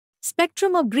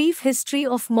Spectrum: A brief history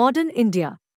of modern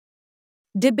India.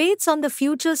 Debates on the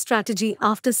future strategy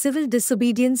after civil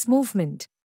disobedience movement.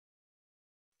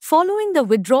 Following the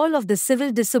withdrawal of the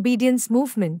civil disobedience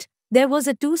movement, there was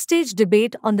a two-stage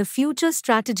debate on the future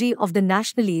strategy of the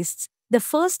nationalists. The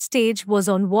first stage was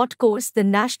on what course the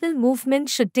national movement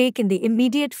should take in the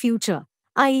immediate future,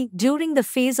 i.e., during the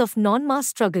phase of non-mass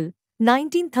struggle,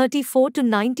 1934 to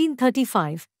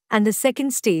 1935, and the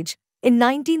second stage, in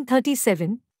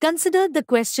 1937, considered the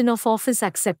question of office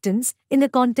acceptance in the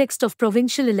context of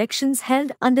provincial elections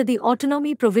held under the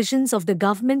autonomy provisions of the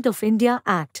Government of India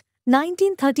Act,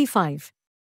 1935.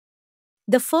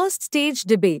 The first stage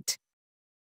debate.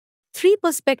 Three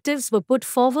perspectives were put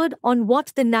forward on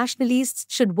what the nationalists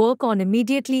should work on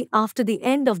immediately after the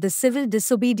end of the civil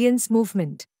disobedience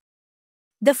movement.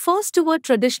 The first two were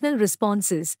traditional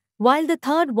responses, while the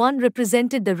third one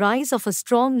represented the rise of a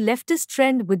strong leftist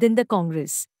trend within the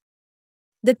Congress.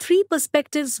 The three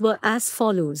perspectives were as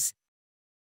follows.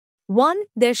 1.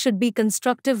 There should be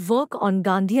constructive work on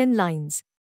Gandhian lines.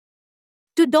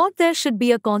 2. There should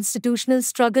be a constitutional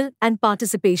struggle and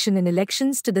participation in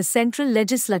elections to the central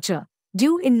legislature,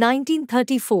 due in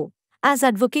 1934, as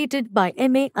advocated by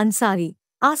M.A. Ansari,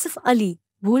 Asif Ali,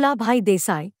 Bhulabhai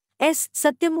Desai, S.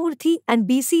 Satyamurthy and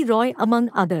B.C. Roy among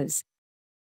others.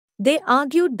 They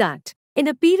argued that, in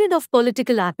a period of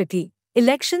political apathy,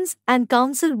 elections and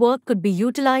council work could be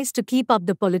utilized to keep up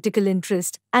the political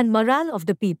interest and morale of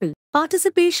the people.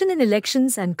 Participation in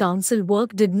elections and council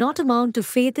work did not amount to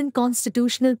faith in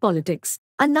constitutional politics.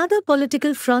 Another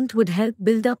political front would help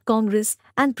build up Congress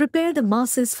and prepare the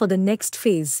masses for the next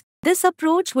phase. This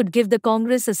approach would give the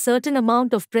Congress a certain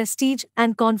amount of prestige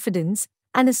and confidence,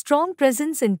 and a strong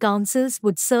presence in councils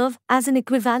would serve as an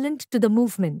equivalent to the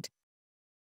movement.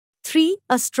 3.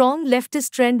 A strong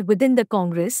leftist trend within the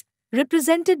Congress,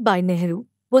 represented by Nehru,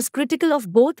 was critical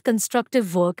of both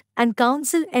constructive work and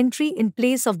council entry in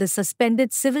place of the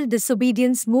suspended civil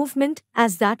disobedience movement,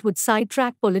 as that would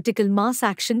sidetrack political mass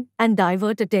action and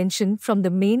divert attention from the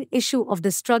main issue of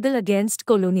the struggle against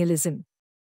colonialism.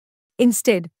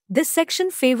 Instead, this section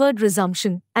favored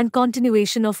resumption and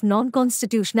continuation of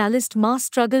non-constitutionalist mass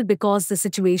struggle because the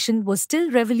situation was still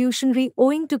revolutionary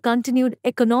owing to continued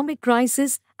economic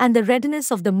crisis and the readiness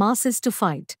of the masses to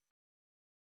fight.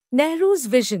 Nehru's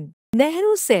vision.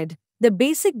 Nehru said, "The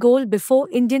basic goal before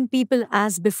Indian people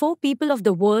as before people of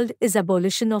the world is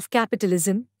abolition of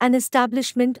capitalism and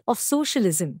establishment of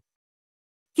socialism."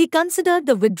 He considered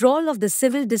the withdrawal of the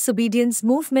civil disobedience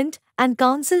movement and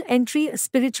council entry a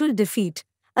spiritual defeat,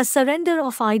 a surrender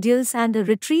of ideals and a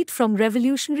retreat from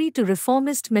revolutionary to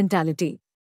reformist mentality.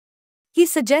 He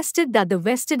suggested that the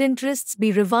vested interests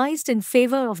be revised in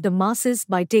favor of the masses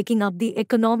by taking up the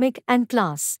economic and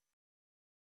class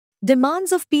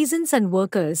demands of peasants and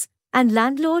workers, and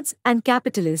landlords and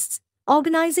capitalists,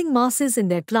 organizing masses in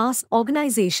their class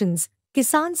organizations,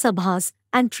 Kisan Sabhas,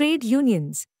 and trade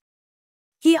unions.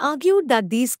 He argued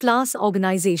that these class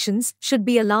organizations should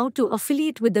be allowed to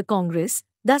affiliate with the Congress,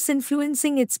 thus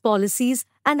influencing its policies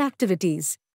and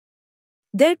activities.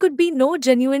 There could be no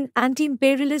genuine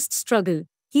anti-imperialist struggle,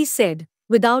 he said,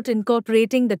 without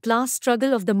incorporating the class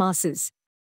struggle of the masses.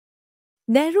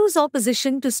 Nehru's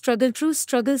opposition to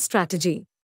truce-struggle strategy.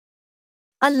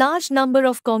 A large number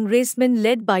of congressmen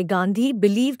led by Gandhi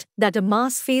believed that a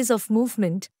mass phase of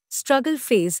movement, struggle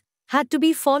phase, had to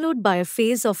be followed by a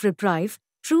phase of reprieve,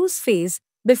 truce phase,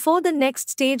 before the next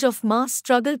stage of mass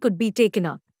struggle could be taken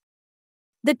up.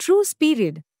 The truce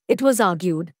period, it was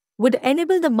argued, would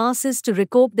enable the masses to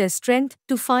recoup their strength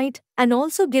to fight and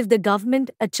also give the government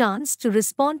a chance to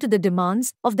respond to the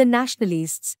demands of the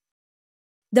nationalists.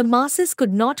 The masses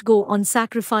could not go on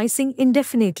sacrificing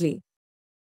indefinitely.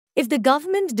 If the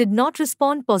government did not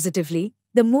respond positively,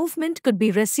 the movement could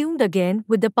be resumed again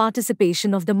with the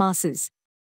participation of the masses.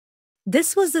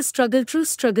 This was the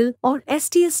truce-struggle or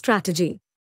STS strategy.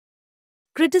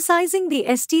 Criticizing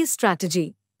the STS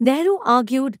strategy, Nehru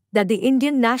argued that the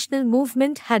Indian national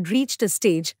movement had reached a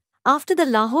stage, after the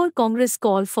Lahore Congress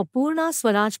call for Purna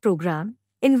Swaraj program,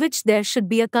 in which there should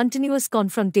be a continuous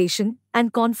confrontation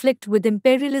and conflict with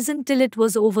imperialism till it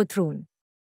was overthrown.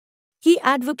 He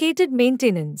advocated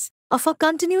maintenance of a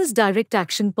continuous direct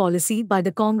action policy by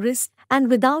the Congress and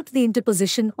without the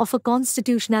interposition of a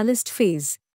constitutionalist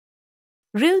phase.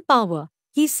 Real power,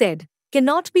 he said,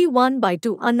 cannot be won by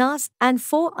 2 annas and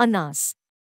 4 annas.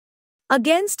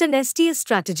 Against an STS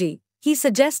strategy, he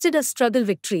suggested a struggle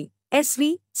victory,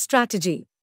 SV, strategy.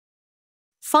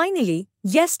 Finally,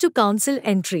 yes to council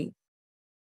entry.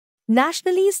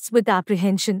 Nationalists with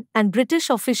apprehension and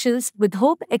British officials with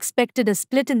hope expected a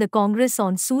split in the Congress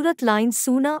on Surat lines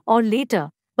sooner or later,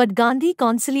 but Gandhi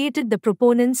conciliated the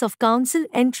proponents of council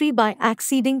entry by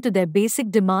acceding to their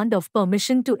basic demand of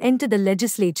permission to enter the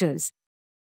legislatures.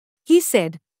 He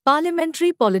said,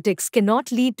 "Parliamentary politics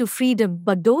cannot lead to freedom,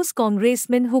 but those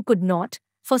congressmen who could not,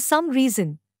 for some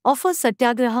reason, offer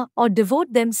satyagraha or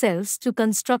devote themselves to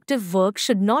constructive work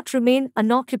should not remain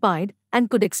unoccupied and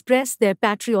could express their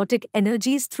patriotic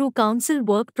energies through council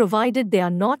work provided they are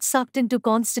not sucked into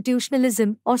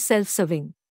constitutionalism or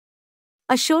self-serving."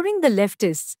 Assuring the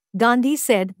leftists, Gandhi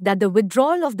said that the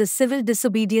withdrawal of the civil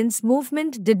disobedience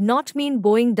movement did not mean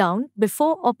bowing down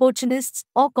before opportunists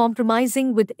or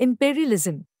compromising with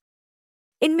imperialism.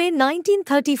 In May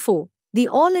 1934, the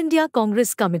All India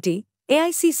Congress Committee,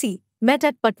 AICC, met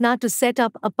at Patna to set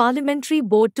up a parliamentary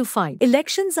board to fight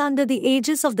elections under the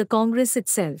aegis of the Congress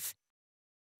itself.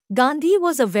 Gandhi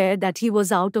was aware that he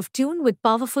was out of tune with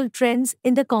powerful trends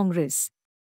in the Congress.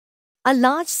 A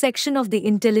large section of the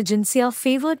intelligentsia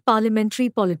favored parliamentary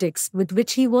politics with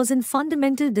which he was in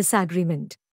fundamental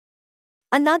disagreement.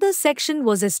 Another section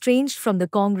was estranged from the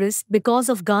Congress because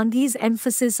of Gandhi's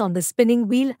emphasis on the spinning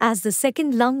wheel as the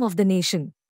second lung of the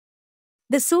nation.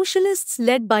 The socialists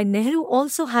led by Nehru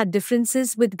also had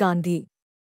differences with Gandhi.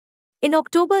 In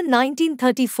October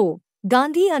 1934,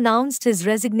 Gandhi announced his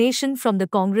resignation from the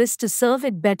Congress to serve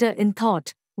it better in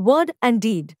thought, word and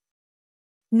deed.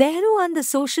 Nehru and the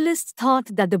socialists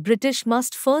thought that the British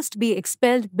must first be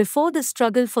expelled before the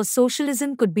struggle for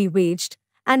socialism could be waged,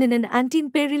 and in an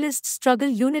anti-imperialist struggle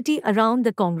unity around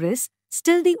the Congress,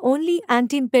 still the only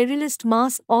anti-imperialist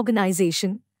mass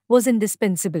organization, was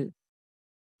indispensable.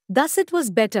 Thus it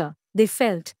was better, they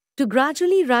felt, to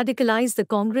gradually radicalize the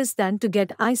Congress than to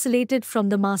get isolated from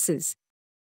the masses.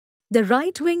 The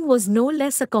right wing was no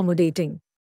less accommodating.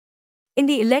 In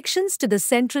the elections to the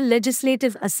Central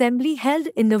Legislative Assembly held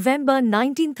in November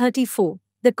 1934,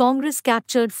 the Congress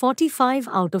captured 45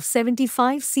 out of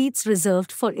 75 seats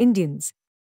reserved for Indians.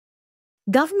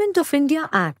 Government of India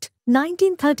Act,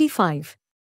 1935.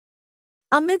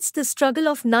 Amidst the struggle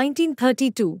of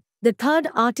 1932, the third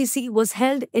RTC was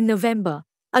held in November,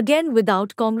 again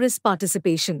without Congress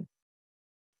participation.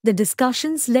 The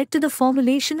discussions led to the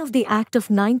formulation of the Act of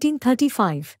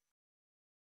 1935.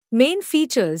 Main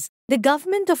features: the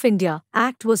Government of India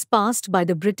Act was passed by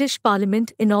the British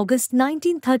Parliament in August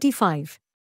 1935.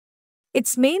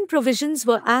 Its main provisions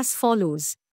were as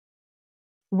follows.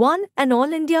 1. An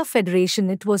All India Federation.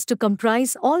 It was to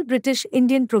comprise all British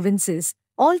Indian provinces,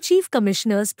 all Chief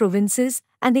Commissioners' provinces,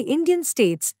 and the Indian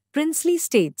states, princely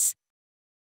states.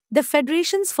 The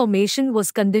federation's formation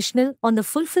was conditional on the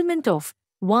fulfillment of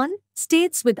 1.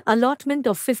 States with allotment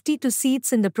of 52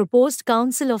 seats in the proposed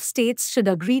Council of States should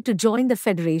agree to join the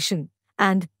federation,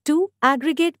 and 2.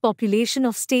 Aggregate population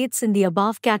of states in the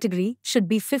above category should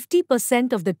be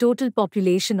 50% of the total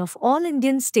population of all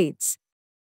Indian states.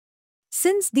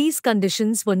 Since these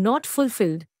conditions were not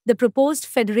fulfilled, the proposed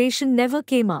federation never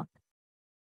came up.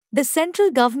 The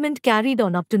central government carried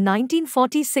on up to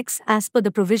 1946 as per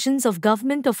the provisions of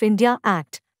Government of India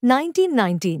Act,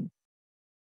 1919.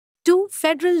 2.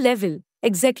 Federal level,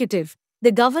 executive.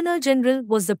 The Governor-General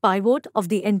was the pivot of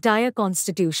the entire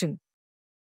constitution.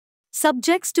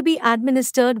 Subjects to be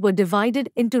administered were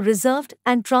divided into reserved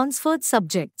and transferred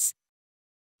subjects.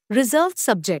 Reserved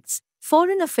subjects,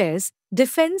 foreign affairs,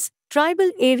 defense,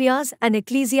 tribal areas and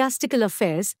ecclesiastical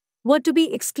affairs, were to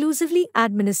be exclusively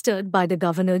administered by the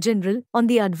Governor-General on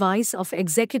the advice of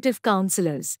executive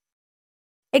councillors.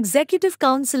 Executive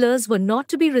councillors were not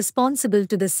to be responsible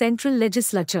to the central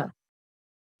legislature.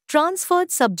 Transferred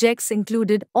subjects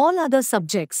included all other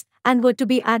subjects and were to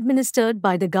be administered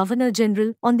by the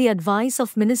Governor-General on the advice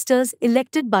of ministers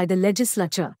elected by the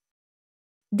legislature.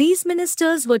 These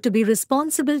ministers were to be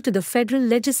responsible to the federal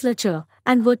legislature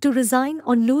and were to resign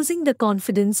on losing the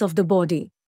confidence of the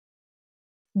body.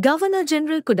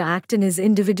 Governor-General could act in his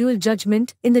individual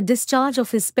judgment in the discharge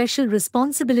of his special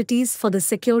responsibilities for the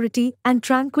security and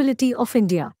tranquility of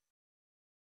India.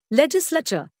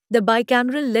 Legislature. The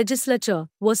bicameral legislature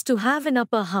was to have an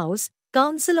upper house,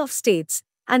 Council of States,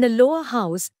 and a lower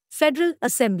house, Federal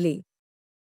Assembly.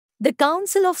 The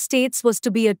Council of States was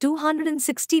to be a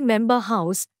 260-member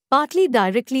house, partly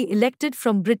directly elected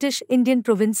from British Indian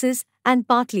provinces and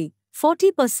partly,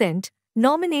 40%,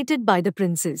 nominated by the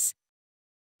princes.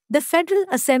 The Federal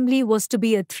Assembly was to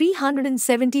be a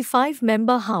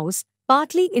 375-member house,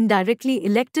 partly indirectly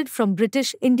elected from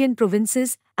British Indian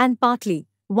provinces and partly,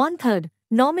 one-third,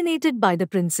 nominated by the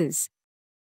princes.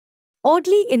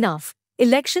 Oddly enough,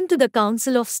 election to the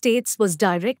Council of States was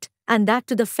direct and that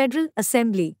to the Federal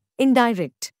Assembly,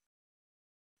 indirect.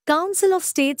 Council of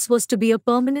States was to be a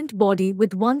permanent body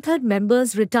with one-third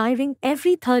members retiring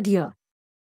every third year.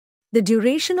 The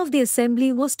duration of the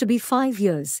assembly was to be 5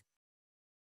 years.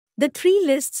 The three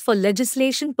lists for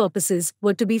legislation purposes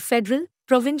were to be federal,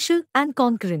 provincial, and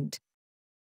concurrent.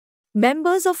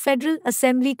 Members of Federal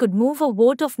Assembly could move a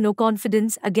vote of no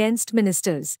confidence against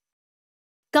ministers.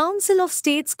 Council of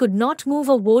States could not move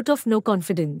a vote of no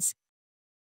confidence.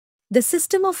 The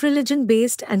system of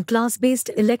religion-based and class-based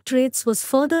electorates was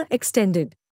further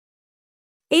extended.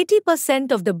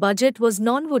 80% of the budget was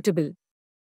non-votable.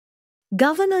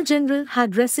 Governor-General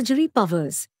had residuary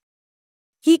powers.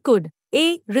 He could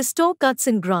A. Restore cuts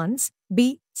in grants,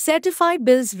 B. Certify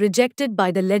bills rejected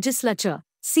by the legislature,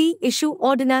 C. Issue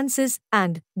ordinances,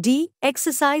 and D.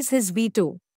 Exercise his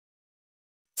veto.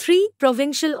 3.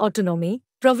 Provincial autonomy.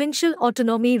 Provincial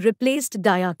autonomy replaced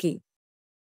diarchy.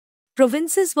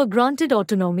 Provinces were granted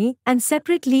autonomy and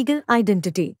separate legal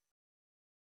identity.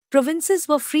 Provinces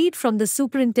were freed from the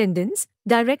superintendence,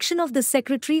 direction of the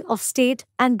Secretary of State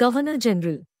and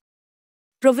Governor-General.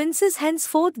 Provinces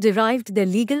henceforth derived their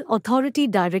legal authority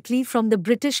directly from the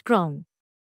British Crown.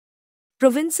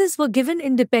 Provinces were given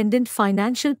independent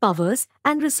financial powers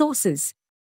and resources.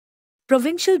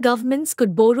 Provincial governments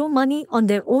could borrow money on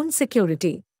their own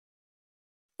security.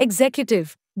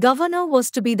 Executive. Governor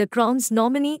was to be the Crown's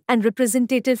nominee and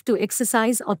representative to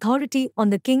exercise authority on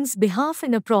the King's behalf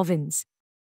in a province.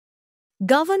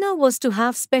 Governor was to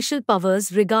have special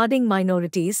powers regarding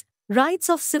minorities, rights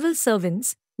of civil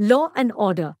servants, law and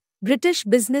order, British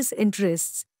business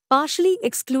interests, partially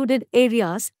excluded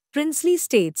areas, princely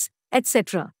states,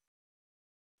 etc.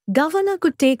 Governor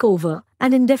could take over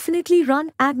and indefinitely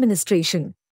run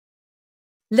administration.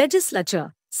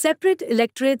 Legislature. Separate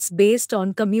electorates based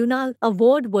on communal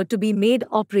award were to be made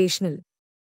operational.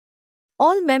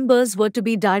 All members were to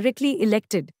be directly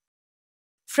elected.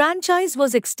 Franchise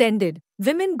was extended.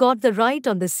 Women got the right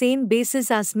on the same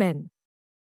basis as men.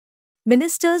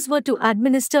 Ministers were to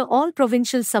administer all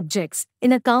provincial subjects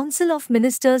in a council of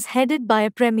ministers headed by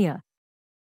a premier.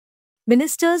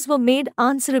 Ministers were made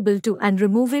answerable to and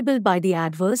removable by the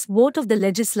adverse vote of the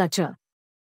legislature.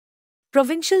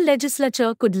 Provincial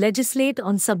legislature could legislate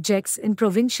on subjects in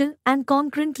provincial and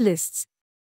concurrent lists.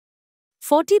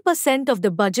 40% of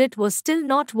the budget was still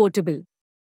not votable.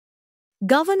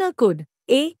 Governor could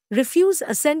A. Refuse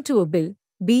assent to a bill,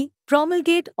 B.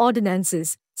 Promulgate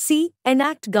ordinances, C.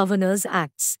 Enact Governor's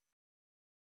Acts.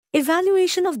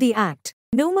 Evaluation of the Act.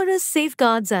 Numerous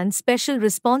safeguards and special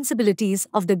responsibilities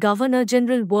of the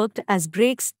Governor-General worked as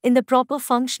brakes in the proper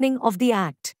functioning of the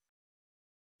Act.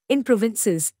 In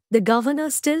provinces, the governor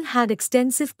still had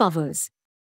extensive powers.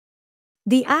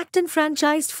 The Act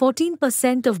enfranchised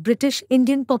 14% of British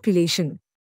Indian population.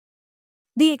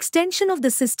 The extension of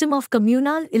the system of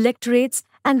communal electorates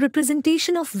and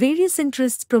representation of various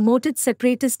interests promoted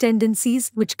separatist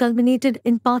tendencies which culminated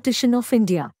in partition of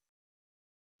India.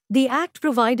 The Act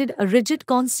provided a rigid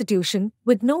constitution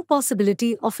with no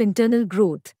possibility of internal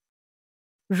growth.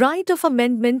 Right of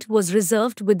amendment was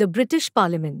reserved with the British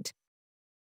Parliament.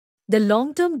 The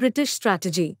long-term British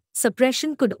strategy,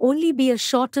 suppression, could only be a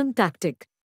short-term tactic.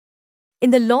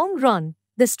 In the long run,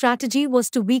 the strategy was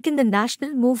to weaken the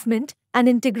national movement and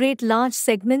integrate large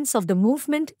segments of the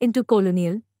movement into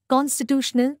colonial,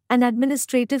 constitutional, and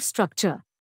administrative structure.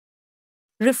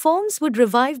 Reforms would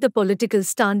revive the political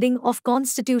standing of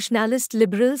constitutionalist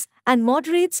liberals and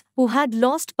moderates who had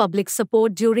lost public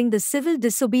support during the civil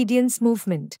disobedience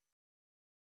movement.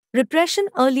 Repression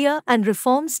earlier and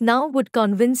reforms now would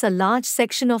convince a large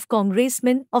section of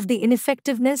congressmen of the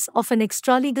ineffectiveness of an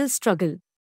extralegal struggle.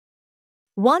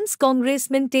 Once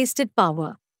congressmen tasted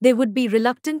power, they would be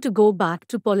reluctant to go back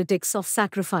to politics of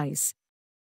sacrifice.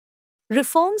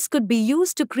 Reforms could be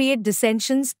used to create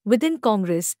dissensions within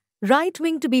Congress, right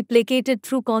wing to be placated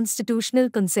through constitutional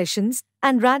concessions,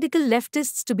 and radical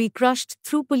leftists to be crushed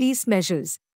through police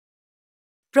measures.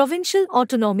 Provincial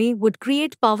autonomy would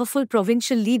create powerful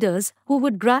provincial leaders who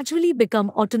would gradually become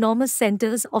autonomous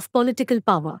centers of political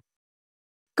power.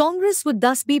 Congress would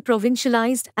thus be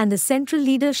provincialized and the central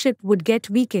leadership would get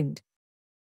weakened.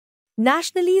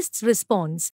 Nationalists'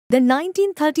 response. The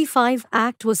 1935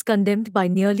 Act was condemned by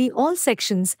nearly all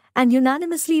sections and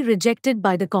unanimously rejected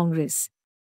by the Congress.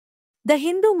 The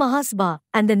Hindu Mahasabha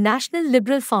and the National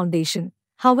Liberal Foundation,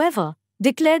 however,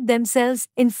 declared themselves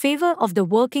in favor of the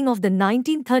working of the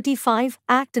 1935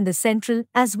 Act in the central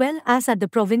as well as at the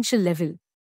provincial level.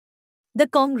 The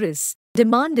Congress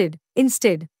demanded,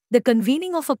 instead, the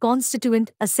convening of a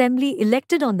constituent assembly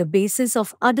elected on the basis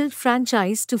of adult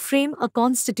franchise to frame a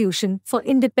constitution for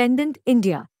independent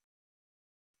India.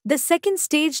 The second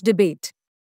stage debate.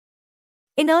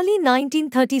 In early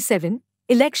 1937,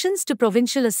 elections to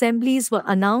provincial assemblies were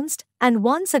announced, and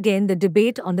once again the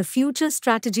debate on the future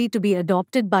strategy to be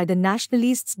adopted by the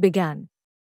nationalists began.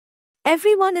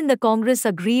 Everyone in the Congress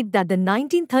agreed that the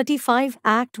 1935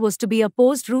 Act was to be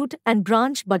opposed root and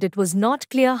branch, but it was not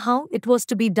clear how it was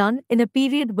to be done in a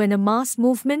period when a mass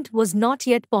movement was not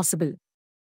yet possible.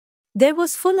 There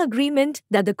was full agreement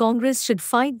that the Congress should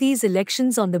fight these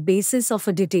elections on the basis of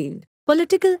a detailed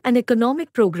political and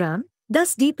economic program,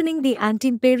 thus deepening the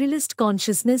anti-imperialist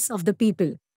consciousness of the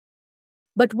people.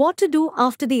 But what to do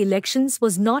after the elections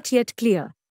was not yet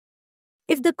clear.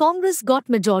 If the Congress got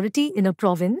majority in a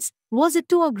province, was it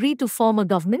to agree to form a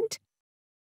government?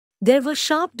 There were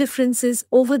sharp differences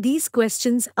over these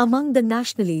questions among the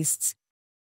nationalists.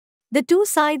 The two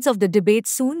sides of the debate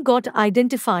soon got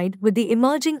identified with the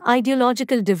emerging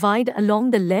ideological divide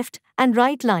along the left and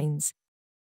right lines.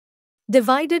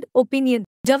 Divided opinion: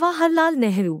 Jawaharlal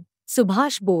Nehru,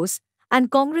 Subhash Bose, and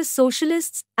Congress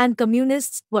socialists and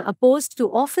communists were opposed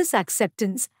to office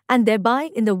acceptance and thereby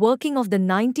in the working of the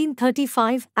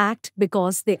 1935 Act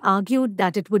because they argued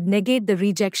that it would negate the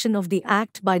rejection of the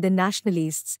Act by the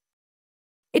nationalists.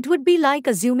 It would be like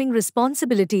assuming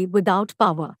responsibility without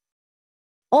power.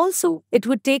 Also, it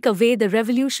would take away the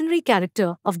revolutionary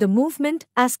character of the movement,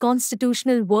 as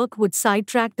constitutional work would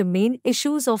sidetrack the main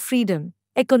issues of freedom,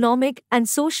 economic and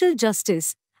social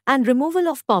justice, and removal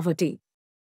of poverty.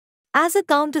 As a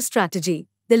counter-strategy,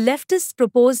 the leftists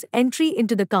proposed entry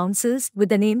into the councils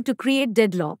with an aim to create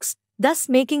deadlocks, thus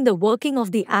making the working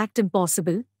of the Act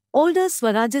impossible, older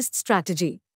Swarajist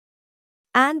strategy.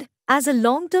 And, as a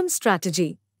long-term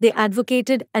strategy, they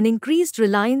advocated an increased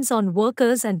reliance on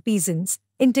workers and peasants,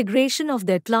 integration of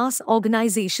their class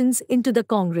organizations into the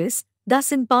Congress,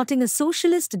 thus imparting a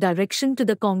socialist direction to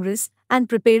the Congress and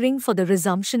preparing for the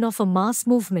resumption of a mass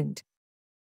movement.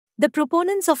 The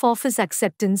proponents of office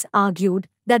acceptance argued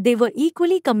that they were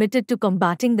equally committed to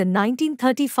combating the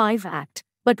 1935 Act,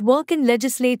 but work in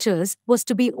legislatures was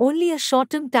to be only a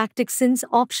short-term tactic since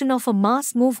option of a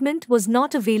mass movement was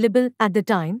not available at the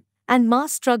time, and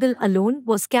mass struggle alone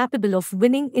was capable of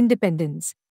winning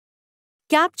independence.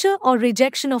 Capture or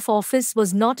rejection of office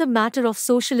was not a matter of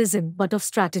socialism but of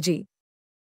strategy.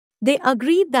 They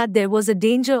agreed that there was a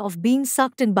danger of being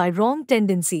sucked in by wrong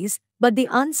tendencies, but the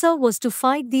answer was to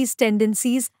fight these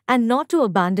tendencies and not to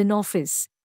abandon office.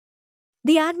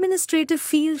 The administrative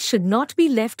field should not be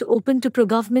left open to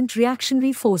pro-government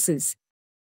reactionary forces.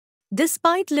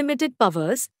 Despite limited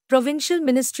powers, provincial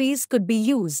ministries could be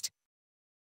used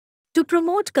to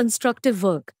promote constructive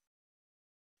work.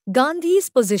 Gandhi's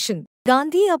position: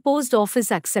 Gandhi opposed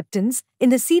office acceptance in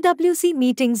the CWC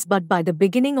meetings, but by the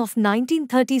beginning of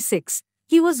 1936,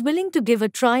 he was willing to give a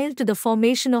trial to the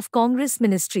formation of Congress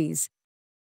ministries.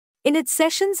 In its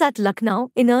sessions at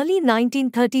Lucknow in early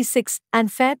 1936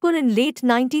 and Fairpur in late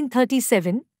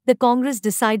 1937, the Congress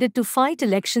decided to fight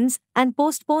elections and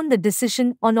postpone the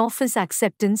decision on office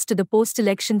acceptance to the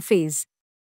post-election phase.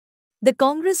 The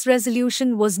Congress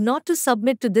resolution was not to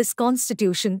submit to this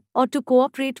constitution or to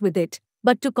cooperate with it,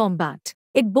 but to combat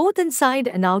it both inside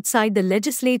and outside the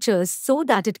legislatures so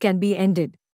that it can be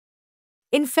ended.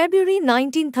 In February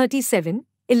 1937,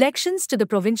 elections to the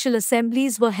provincial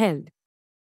assemblies were held.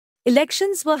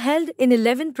 Elections were held in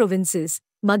 11 provinces: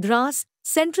 Madras,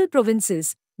 Central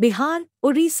Provinces, Bihar,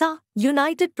 Orissa,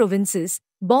 United Provinces,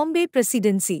 Bombay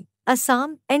Presidency,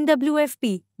 Assam,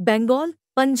 NWFP, Bengal,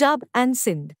 Punjab and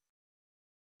Sindh.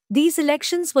 These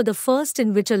elections were the first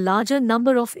in which a larger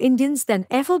number of Indians than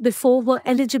ever before were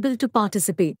eligible to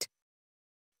participate.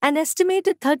 An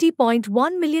estimated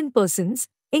 30.1 million persons,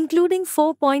 including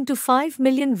 4.25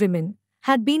 million women,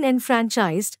 had been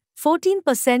enfranchised,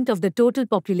 14% of the total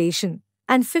population,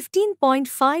 and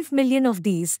 15.5 million of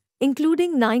these,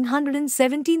 including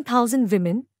 917,000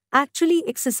 women, actually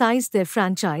exercised their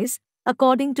franchise,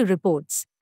 according to reports.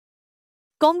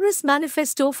 Congress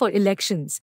Manifesto for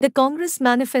Elections. The Congress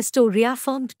Manifesto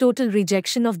reaffirmed total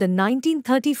rejection of the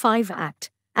 1935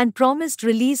 Act and promised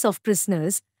release of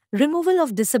prisoners, removal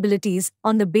of disabilities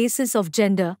on the basis of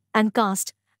gender and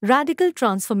caste, radical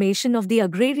transformation of the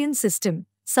agrarian system,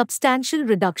 substantial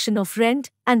reduction of rent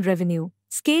and revenue,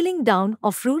 scaling down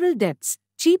of rural debts,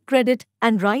 cheap credit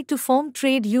and right to form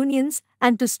trade unions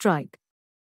and to strike.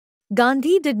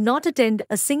 Gandhi did not attend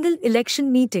a single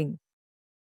election meeting.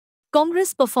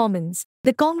 Congress performance.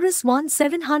 The Congress won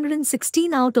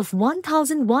 716 out of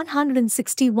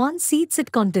 1,161 seats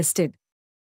it contested.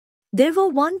 There were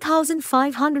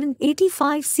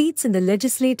 1,585 seats in the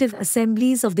legislative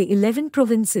assemblies of the 11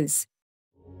 provinces.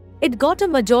 It got a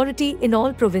majority in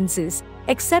all provinces,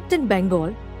 except in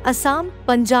Bengal, Assam,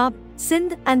 Punjab,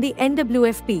 Sindh and the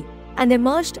NWFP, and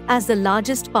emerged as the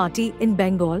largest party in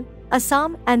Bengal,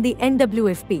 Assam and the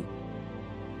NWFP.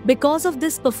 Because of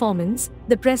this performance,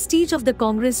 the prestige of the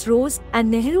Congress rose and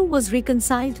Nehru was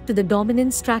reconciled to the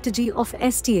dominant strategy of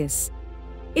STS.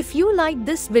 If you like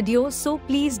this video, so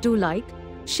please do like,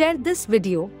 share this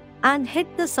video and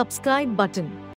hit the subscribe button.